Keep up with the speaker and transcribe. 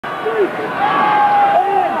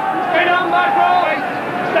Stay down, Michael!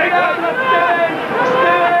 Stay down,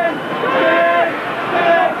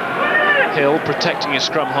 Hill protecting his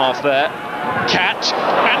scrum half there. Catt,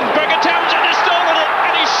 and Gregor Townsend has stolen it,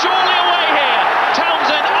 and he's surely away here.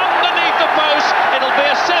 Townsend underneath the post. It'll be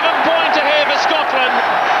a 7-pointer here for Scotland.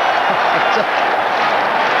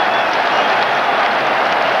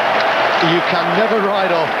 You can never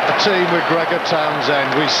write off a team with Gregor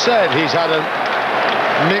Townsend. We said he's had a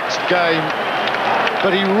mixed game,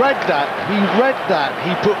 but he read that.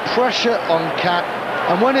 He put pressure on Catt,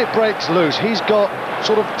 and when it breaks loose, he's got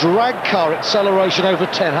sort of drag car acceleration over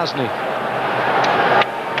 10, hasn't he?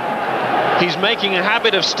 He's making a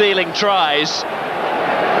habit of stealing tries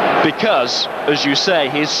because, as you say,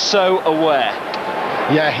 he's so aware.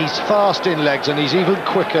 Yeah, he's fast in legs and he's even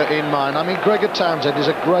quicker in mind. I mean, Gregor Townsend is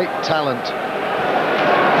a great talent.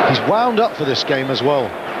 He's wound up for this game as well.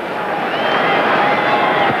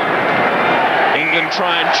 England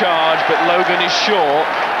try and charge, but Logan is short.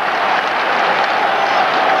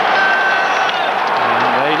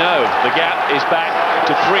 And they know the gap is back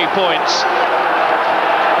to 3 points.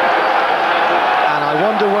 And I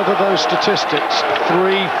wonder whether those statistics,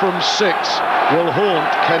 3 from 6, will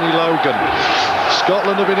haunt Kenny Logan.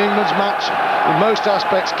 Scotland have been England's match in most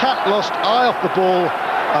aspects. Catt lost eye off the ball,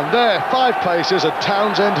 and there, 5 paces, and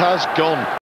Townsend has gone.